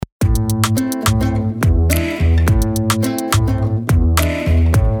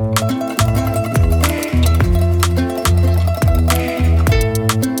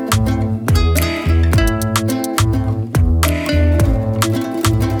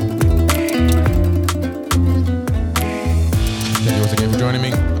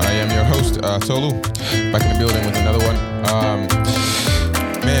host, Solu, back in the building with another one.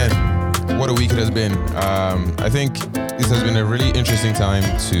 Man, what a week it has been. I think this has been a really interesting time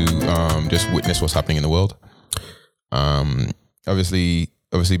to just witness what's happening in the world. Obviously,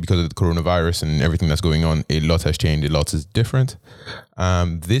 because of the coronavirus and everything that's going on, a lot has changed. A lot is different.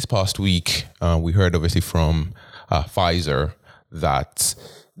 This past week, we heard obviously from Pfizer that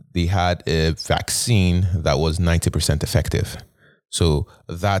they had a vaccine that was 90% effective. So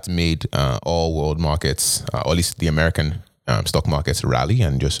that made all world markets, or at least the American stock markets, rally,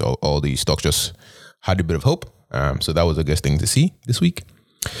 and just all the stocks just had a bit of hope. So that was a good thing to see this week.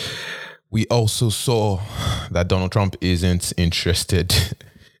 We also saw that Donald Trump isn't interested,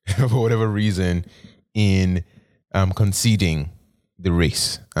 for whatever reason, in conceding the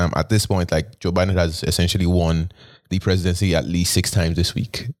race. At this point, like, Joe Biden has essentially won the presidency at least 6 times this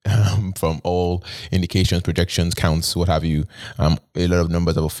week, from all indications, projections, counts, what have you. A lot of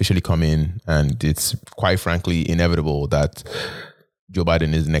numbers have officially come in, and it's quite frankly inevitable that Joe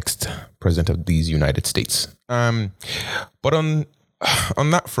Biden is next president of these United States. But on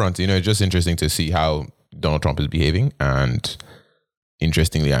that front, it's just interesting to see how Donald Trump is behaving. And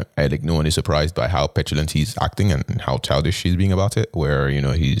interestingly, I think no one is surprised by how petulant he's acting and how childish he's being about it, where,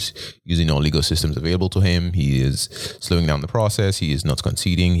 he's using all legal systems available to him. He is slowing down the process. He is not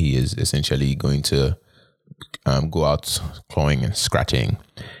conceding. He is essentially going to go out clawing and scratching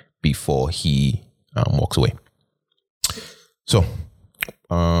before he walks away. So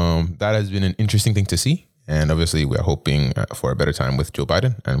that has been an interesting thing to see. And obviously, we're hoping for a better time with Joe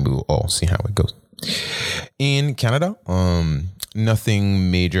Biden, and we will all see how it goes. In Canada,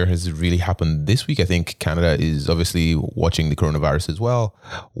 nothing major has really happened this week. I think Canada is obviously watching the coronavirus as well,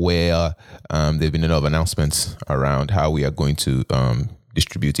 where there have been a lot of announcements around how we are going to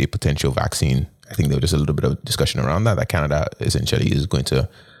distribute a potential vaccine. I think there was just a little bit of discussion around that Canada essentially is going to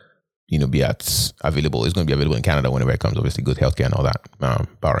be available. It's going to be available in Canada whenever it comes. Obviously, good healthcare and all that,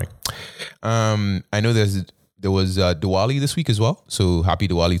 barring. I know there was Diwali this week as well. So happy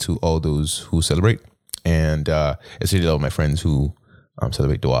Diwali to all those who celebrate, and especially all of my friends who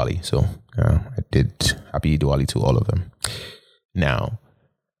celebrate Diwali. So I did happy Diwali to all of them. Now,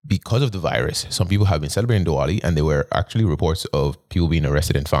 because of the virus, some people have been celebrating Diwali, and there were actually reports of people being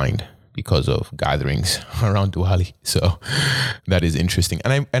arrested and fined because of gatherings around Diwali. So that is interesting.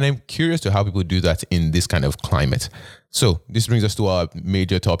 And I'm curious to how people do that in this kind of climate. So this brings us to our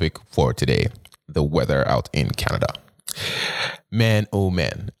major topic for today, the weather out in Canada. Man, oh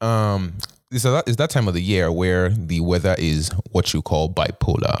man. This is that time of the year where the weather is what you call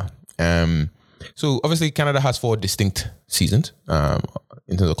bipolar. So obviously Canada has 4 distinct seasons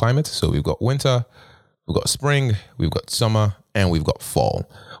in terms of climate. So we've got winter, we've got spring, we've got summer, and we've got fall.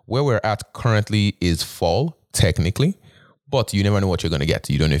 Where we're at currently is fall, technically, but you never know what you're going to get.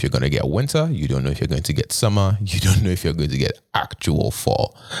 You don't know if you're going to get winter. You don't know if you're going to get summer. You don't know if you're going to get actual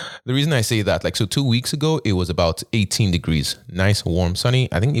fall. The reason I say that, 2 weeks ago, it was about 18 degrees, nice, warm, sunny.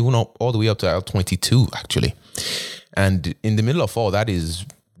 I think even all the way up to 22, actually. And in the middle of fall, that is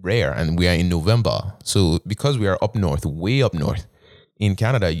rare, and we are in November. So because we are up north, way up north, in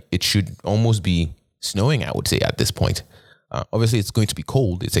Canada, it should almost be snowing, I would say, at this point. Obviously, it's going to be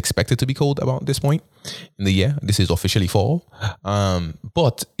cold. It's expected to be cold about this point in the year. This is officially fall.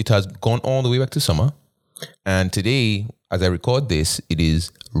 But it has gone all the way back to summer. And today, as I record this, it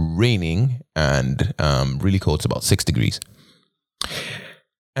is raining and really cold. It's about 6 degrees.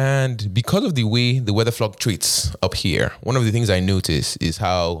 And because of the way the weather fluctuates up here, one of the things I notice is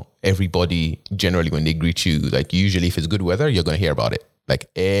how everybody, generally when they greet you, usually if it's good weather, you're going to hear about it.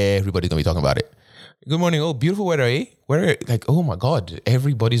 Everybody's going to be talking about it. Good morning. Oh, beautiful weather, eh? Oh my God.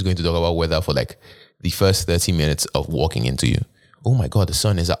 Everybody's going to talk about weather for the first 30 minutes of walking into you. Oh my God, the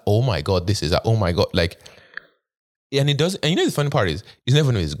sun is out. Oh my God, this is out. Oh my God. And it does. And the funny part is, it's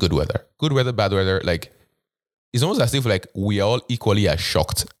never know it's good weather. Good weather, bad weather. It's almost as if we are all equally as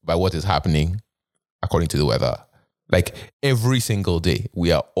shocked by what is happening according to the weather. Every single day,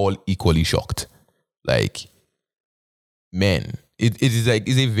 we are all equally shocked. Man. It is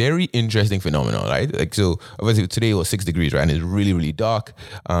it's a very interesting phenomenon, right? So obviously today it was 6 degrees, right? And it's really, really dark.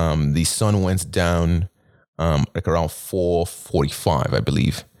 The sun went down around 4:45, I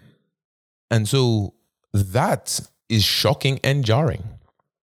believe. And so that is shocking and jarring,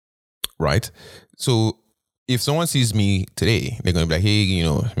 right? So if someone sees me today, they're going to be like, hey,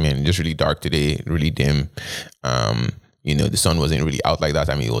 man, just really dark today, really dim. The sun wasn't really out like that.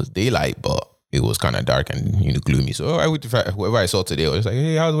 I mean, it was daylight, but it was kind of dark and gloomy. So whoever I saw today, I was like,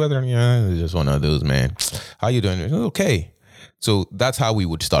 hey, how's the weather? Yeah, it's just one of those, man. How you doing? Okay. So that's how we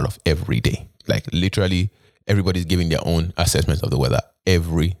would start off every day. Literally everybody's giving their own assessment of the weather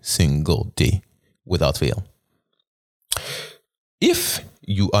every single day without fail. If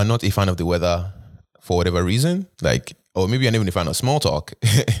you are not a fan of the weather for whatever reason, like, or maybe you're not even a fan of small talk,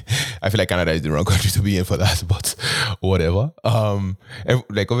 I feel like Canada is the wrong country to be in for that, but whatever.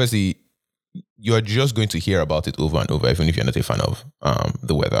 Like, obviously, you're just going to hear about it over and over, even if you're not a fan of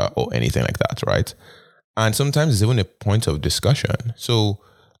the weather or anything like that, right? And sometimes it's even a point of discussion. So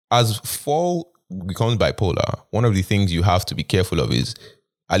as fall becomes bipolar, one of the things you have to be careful of is,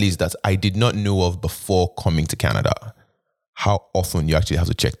 at least that I did not know of before coming to Canada, how often you actually have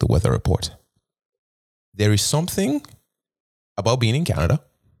to check the weather report. There is something about being in Canada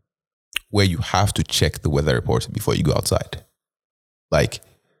where you have to check the weather report before you go outside. Like,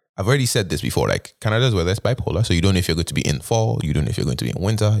 I've already said this before, like, Canada's weather is bipolar, so you don't know if you're going to be in fall, you don't know if you're going to be in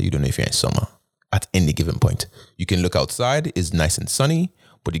winter, you don't know if you're in summer at any given point. You can look outside, it's nice and sunny,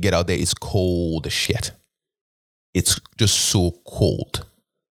 but you get out there, it's cold as shit. It's just so cold.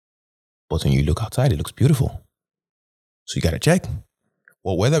 But when you look outside, it looks beautiful. So you got to check,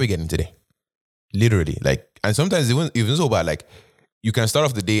 what weather are we getting today? Literally, like, and sometimes even so bad, like, you can start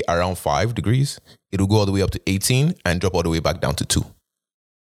off the day around 5 degrees, it'll go all the way up to 18 and drop all the way back down to 2.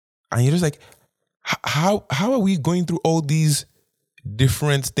 And you're just like, how are we going through all these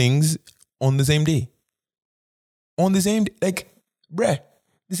different things on the same day? On the same day, like, bruh,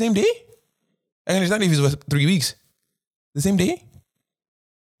 the same day? I can understand if it was 3 weeks. The same day?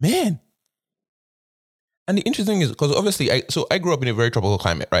 Man. And the interesting thing is, because obviously, I grew up in a very tropical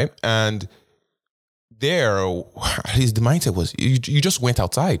climate, right? And there, at least the mindset was, you just went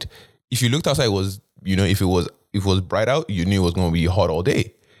outside. If you looked outside, it was, if it was bright out, you knew it was going to be hot all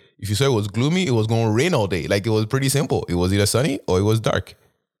day. If you saw it was gloomy, it was going to rain all day. Like, it was pretty simple. It was either sunny or it was dark.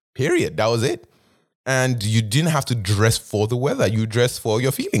 Period. That was it. And you didn't have to dress for the weather. You dressed for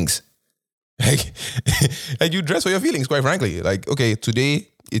your feelings. Like you dress for your feelings, quite frankly. Like, okay, today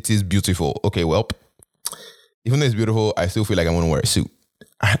it is beautiful. Okay, well, even though it's beautiful, I still feel like I want to wear a suit.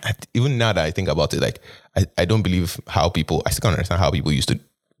 Even now that I think about it, like, I don't believe I still can't understand how people used to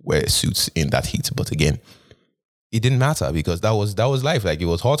wear suits in that heat. But again, it didn't matter because that was life. Like, it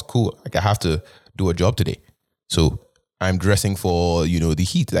was hot, cool. Like, I have to do a job today. So I'm dressing for, the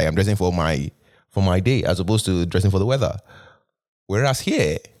heat. Like, I'm dressing for my day as opposed to dressing for the weather. Whereas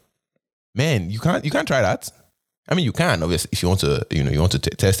here, man, you can't try that. I mean, you can, obviously, if you want to, you want to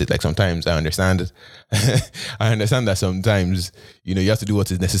test it. Like, sometimes I understand that sometimes, you have to do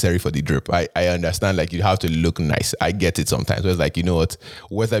what is necessary for the drip. I understand, like, you have to look nice. I get it sometimes. Where it's like, you know what,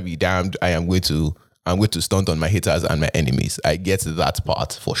 weather be damned, I'm going to stunt on my haters and my enemies. I get that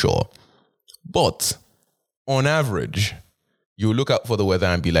part for sure. But on average, you look out for the weather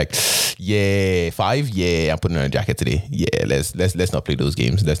and be like, yeah, 5, yeah, I'm putting on a jacket today. Yeah, let's not play those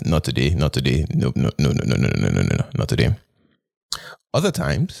games. Not today. No, not today. Other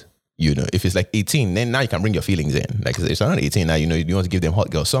times, if it's like 18, then now you can bring your feelings in. Like, it's around 18 now, you want to give them hot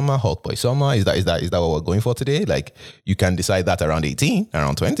girl summer, hot boy summer. Is that what we're going for today? Like, you can decide that around 18,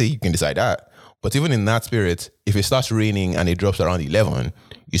 around 20, you can decide that. But even in that spirit, if it starts raining and it drops around 11,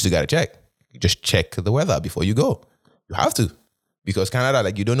 you still got to check. You just check the weather before you go. You have to. Because Canada,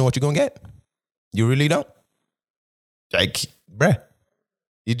 like, you don't know what you're going to get. You really don't. Like, bruh.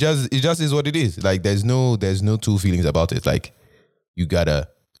 It just is what it is. Like, there's no two feelings about it. Like, you got to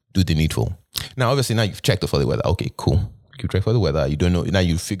do the needful. Now, obviously, now you've checked for the weather. Okay, cool. You check for the weather. You don't know. Now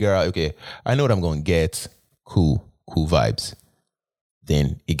you figure out, okay, I know what I'm going to get. Cool vibes.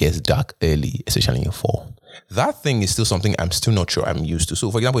 Then it gets dark early, especially in fall. That thing is still something I'm still not sure I'm used to. So,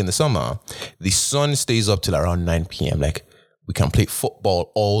 for example, in the summer, the sun stays up till around 9 p.m. Like, we can play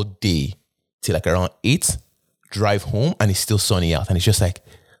football all day till like around 8, drive home, and it's still sunny out. And it's just like,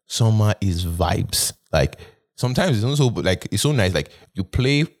 summer is vibes. Like, sometimes it's also like, it's so nice. Like, you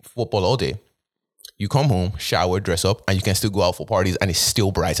play football all day, you come home, shower, dress up, and you can still go out for parties and it's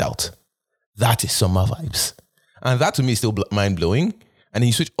still bright out. That is summer vibes. And that to me is still mind blowing. And then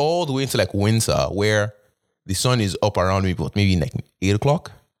you switch all the way into like winter where the sun is up around maybe like 8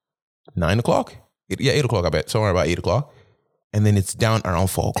 o'clock, 9 o'clock. 8 o'clock, I bet. Somewhere about 8 o'clock. And then it's down around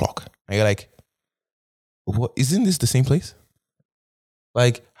 4 o'clock. And you're like, what? Isn't this the same place?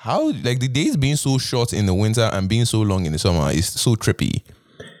 Like, how, like, the days being so short in the winter and being so long in the summer is so trippy.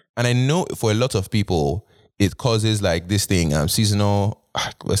 And I know for a lot of people, it causes like this thing, seasonal,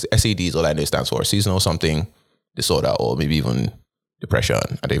 SAD is all I know it stands for, seasonal something disorder, or maybe even depression.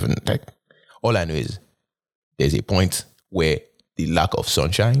 I don't even, like, all I know is there's a point where the lack of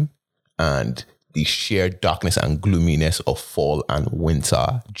sunshine and the sheer darkness and gloominess of fall and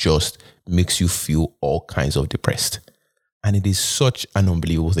winter just makes you feel all kinds of depressed. And it is such an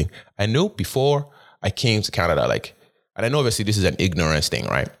unbelievable thing. I know before I came to Canada, like, and I know obviously this is an ignorance thing,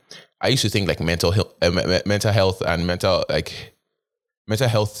 right? I used to think like mental health and mental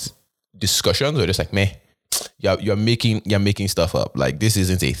health discussions were just like, meh, you're making stuff up. Like, this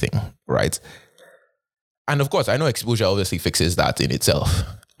isn't a thing, right? And of course, I know exposure obviously fixes that in itself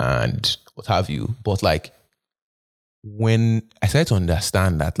and what have you. But like, when I started to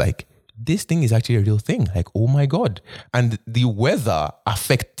understand that, like, this thing is actually a real thing, like, oh my God. And the weather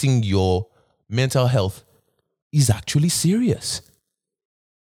affecting your mental health is actually serious.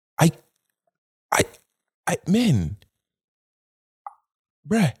 Man,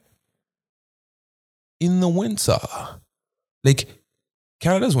 bruh, in the winter, like,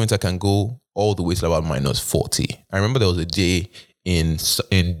 Canada's winter can go all the way to about -40. I remember there was a day in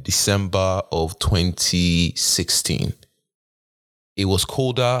December of 2016. It was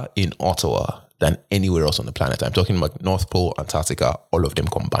colder in Ottawa than anywhere else on the planet. I'm talking about North Pole, Antarctica, all of them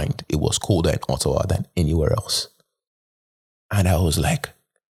combined. It was colder in Ottawa than anywhere else. And I was like,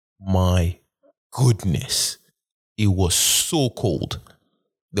 my goodness, it was so cold.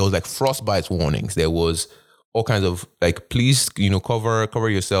 There was like frostbite warnings. There was all kinds of like, please, cover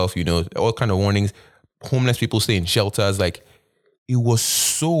yourself, all kind of warnings. Homeless people stay in shelters. Like, it was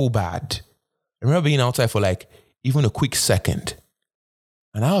so bad. I remember being outside for like even a quick second.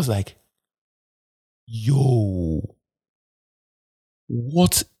 And I was like, yo,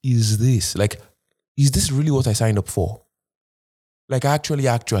 what is this? Like, is this really what I signed up for? Like, actually.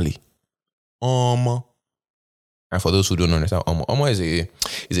 And for those who don't understand,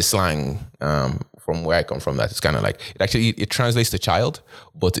 is a slang from where I come from. That it's kind of like, it translates to child,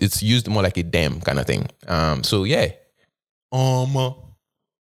 but it's used more like a damn kind of thing. So yeah.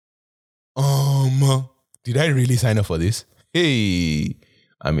 Did I really sign up for this? Hey,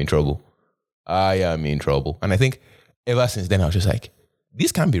 I'm in trouble. I am in trouble. And I think ever since then, I was just like,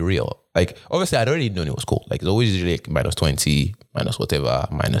 this can't be real. Like, obviously, I'd already known it was cold. Like, it's always usually like -20, minus whatever,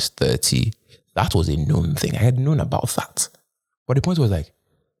 -30. That was a known thing. I had known about that. But the point was like,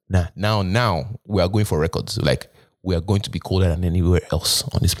 now we are going for records. Like, we are going to be colder than anywhere else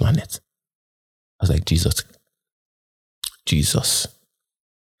on this planet. I was like, Jesus.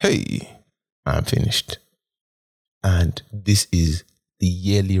 Hey, I'm finished. And this is the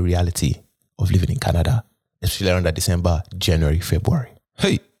yearly reality of living in Canada, especially around that December, January, February.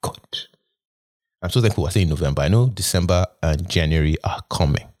 Hey, God. I'm so thankful we're saying November. I know December and January are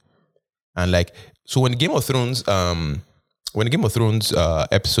coming. And like, so when Game of Thrones,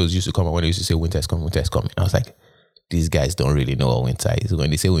 episodes used to come out, when they used to say winter is coming, I was like, these guys don't really know what winter is. When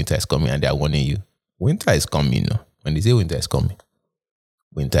they say winter is coming and they're warning you, winter is coming. No? When they say winter is coming,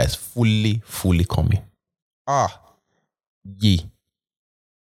 winter is fully coming. Yeah.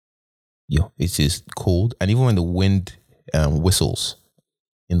 Yo, it is cold. And even when the wind whistles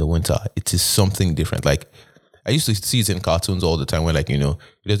in the winter, it is something different. Like, I used to see it in cartoons all the time where, like,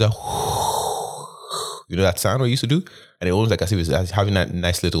 there's that, that sound we used to do? And it almost like as if it's having that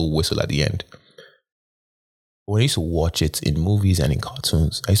nice little whistle at the end. When I used to watch it in movies and in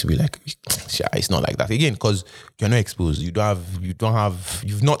cartoons, I used to be like, it's not like that. Again, because you're not exposed.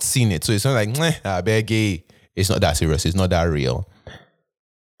 You've not seen it. So it's not like, I beg gay. It's not that serious. It's not that real.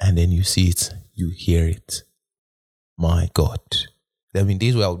 And then you see it, you hear it. My God. There have been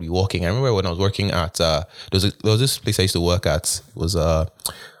days where I would be walking. I remember when I was working at, there was this place I used to work at. It was an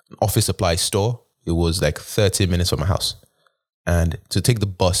office supply store. It was like 30 minutes from my house. And to take the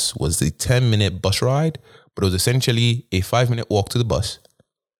bus was the 10-minute bus ride, but it was essentially a 5-minute walk to the bus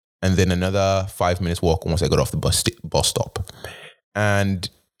and then another 5 minutes walk once I got off the bus stop. And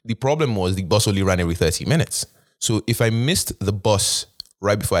the problem was the bus only ran every 30 minutes. So if I missed the bus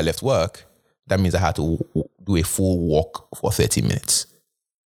right before I left work, that means I had to do a full walk for 30 minutes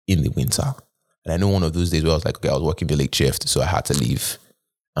in the winter. And I know one of those days where I was like, okay, I was working the late shift, so I had to leave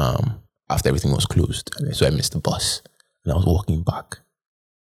after everything was closed. And so I missed the bus. And I was walking back.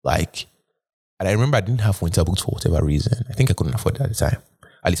 And I remember I didn't have winter boots for whatever reason. I think I couldn't afford it at the time.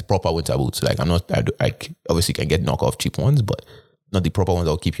 At least proper winter boots. Like, obviously you can get knockoff cheap ones, but not the proper ones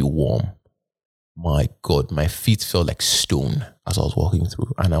that will keep you warm. My God, my feet felt like stone as I was walking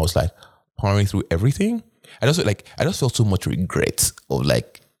through. And I was like powering through everything. I just felt so much regret of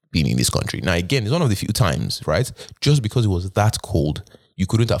like being in this country. Now, again, it's one of the few times, right? Just because it was that cold, you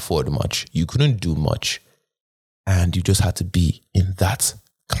couldn't afford much. You couldn't do much. And you just had to be in that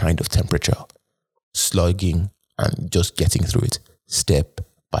kind of temperature, slugging and just getting through it step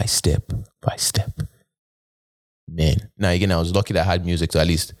by step by step. Man. Now, again, I was lucky that I had music to at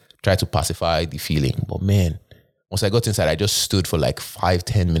least try to pacify the feeling. But man, once I got inside, I just stood for like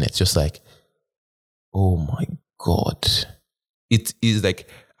 5-10 minutes, just like, oh my God. It is like,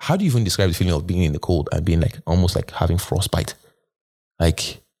 how do you even describe the feeling of being in the cold and being like almost like having frostbite?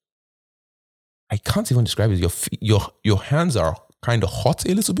 Like, I can't even describe it. Your hands are kind of hot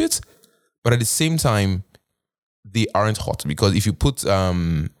a little bit, but at the same time, they aren't hot, because if you put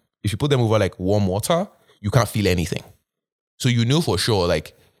them over like warm water, you can't feel anything. So you know for sure,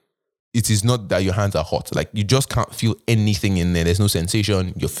 like, it is not that your hands are hot. Like, you just can't feel anything in there. There's no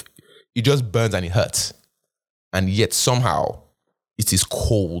sensation. It just burns and it hurts. And yet somehow it is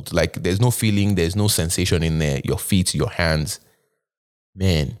cold. Like, there's no feeling. There's no sensation in there. Your feet, your hands.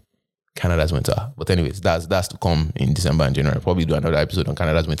 Man, Canada's winter. But anyways, that's to come in December and January. I'll probably do another episode on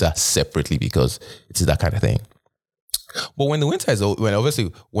Canada's winter separately, because it is that kind of thing. But when the weather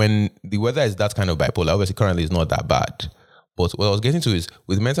is that kind of bipolar, obviously currently it's not that bad. But what I was getting to is,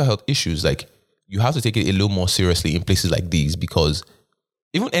 with mental health issues, like, you have to take it a little more seriously in places like these, because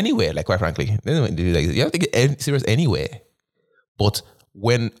even anywhere, like, quite frankly, you have to take it serious anywhere. But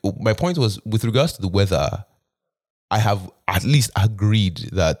when my point was, with regards to the weather, I have at least agreed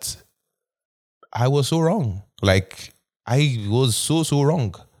that I was so wrong. Like, I was so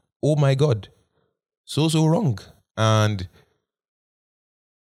wrong. Oh my God. So wrong. And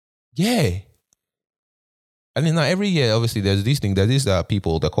yeah. And then now every year, obviously, there's these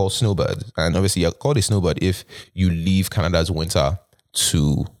people that are called snowbirds. And obviously, you're called a snowbird if you leave Canada's winter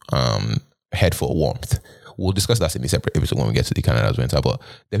to head for warmth. We'll discuss that in a separate episode when we get to the Canada's winter. But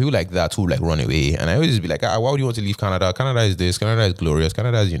there are people like that who like run away. And I always be like, why would you want to leave Canada? Canada is this. Canada is glorious.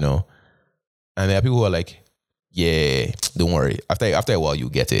 Canada is, And there are people who are like, yeah, don't worry. After a while, you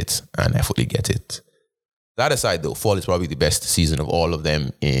get it. And I fully get it. That aside, though, fall is probably the best season of all of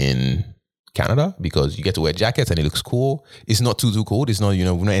them in Canada, because you get to wear jackets and it looks cool. It's not too cold. It's not, we're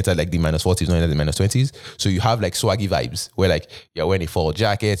not entered like the -40s, not entered the -20s. So you have like swaggy vibes where like you're wearing a fall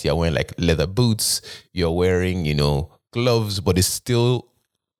jacket, you're wearing like leather boots, you're wearing, gloves, but it's still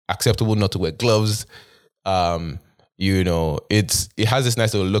acceptable not to wear gloves. It has this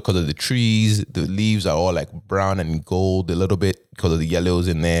nice little look because of the trees. The leaves are all like brown and gold a little bit because of the yellows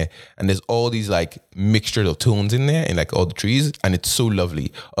in there. And there's all these like mixtures of tones in there in like all the trees. And it's so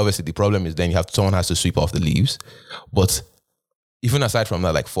lovely. Obviously, the problem is then someone has to sweep off the leaves. But even aside from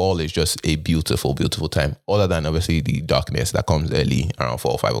that, like fall is just a beautiful, beautiful time. Other than obviously the darkness that comes early around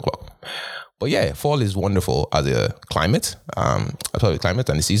 4 or 5 o'clock. But yeah, fall is wonderful as a climate. I thought the climate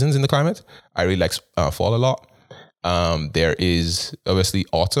and the seasons in the climate. I really like fall a lot. There is obviously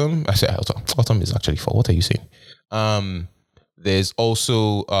autumn. I say autumn is actually fall. What are you saying? There's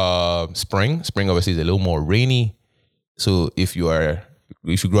also spring. Spring obviously is a little more rainy. So if you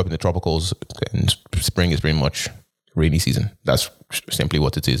grew up in the tropicals, then spring is pretty much rainy season. That's simply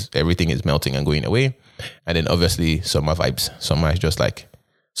what it is. Everything is melting and going away. And then obviously summer vibes. Summer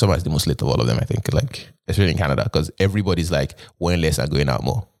is the most lit of all of them, I think. Like, especially in Canada, because everybody's like wearing less and going out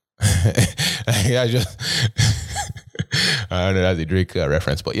more. I don't know, that's a Drake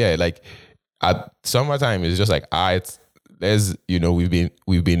reference, but yeah, like at summertime it's just like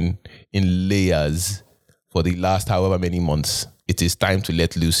we've been in layers for the last however many months. It is time to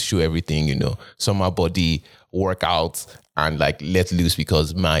let loose, show everything, summer body, work out, and like let loose,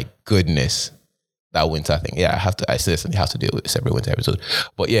 because my goodness, that winter thing. Yeah, I certainly have to deal with a separate winter episode.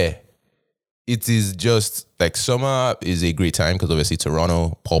 But yeah, it is just like summer is a great time because obviously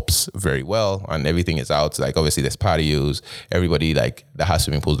Toronto pops very well and everything is out. Like obviously there's patios, everybody like that has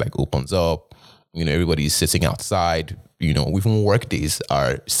swimming pools like opens up, everybody's sitting outside, even work days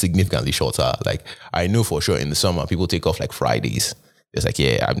are significantly shorter. Like I know for sure in the summer people take off like Fridays. It's like,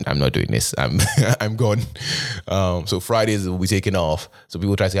 yeah, I'm not doing this. I'm gone. So Fridays will be taken off. So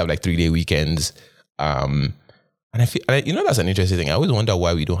people try to have like 3-day weekends. And I feel, that's an interesting thing. I always wonder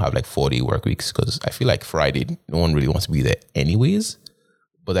why we don't have like 4-day work weeks, because I feel like Friday, no one really wants to be there anyways.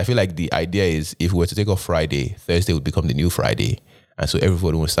 But I feel like the idea is if we were to take off Friday, Thursday would become the new Friday. And so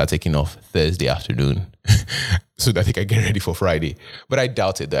everybody will start taking off Thursday afternoon so that they can get ready for Friday. But I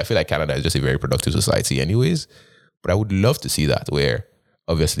doubt it, though. I feel like Canada is just a very productive society anyways. But I would love to see that, where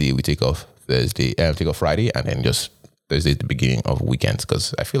obviously we take off Friday, and then just Thursday is the beginning of weekends,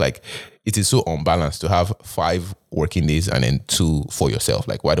 because I feel like it is so unbalanced to have 5 working days and then 2 for yourself.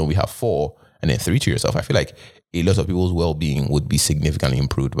 Like, why don't we have 4 and then 3 to yourself? I feel like a lot of people's well-being would be significantly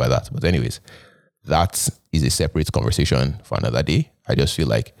improved by that. But anyways, that is a separate conversation for another day. I just feel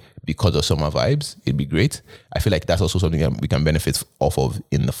like because of summer vibes, it'd be great. I feel like that's also something that we can benefit off of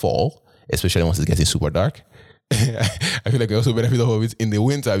in the fall, especially once it's getting super dark. I feel like we also benefit off of it in the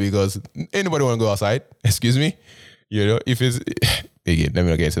winter, because anybody want to go outside? Excuse me? If it's, again, let me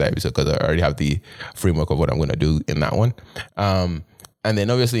not get into that episode because I already have the framework of what I'm going to do in that one. And then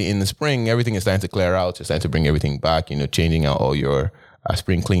obviously in the spring, everything is starting to clear out. You're starting to bring everything back, changing out all your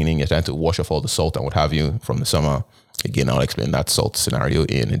spring cleaning, you're trying to wash off all the salt and what have you from the summer. Again, I'll explain that salt scenario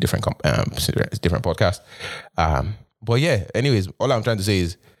in a different different podcast. But yeah, anyways, all I'm trying to say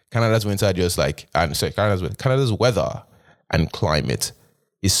is Canada's winter Canada's weather and climate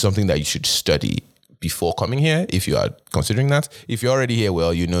is something that you should study before coming here. If you are considering that, if you're already here,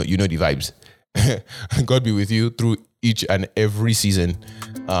 well, you know the vibes. God be with you through each and every season.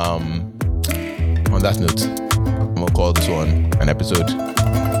 On that note, I'm gonna call this one an episode.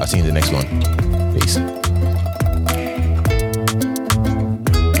 I'll see you in the next one. Peace.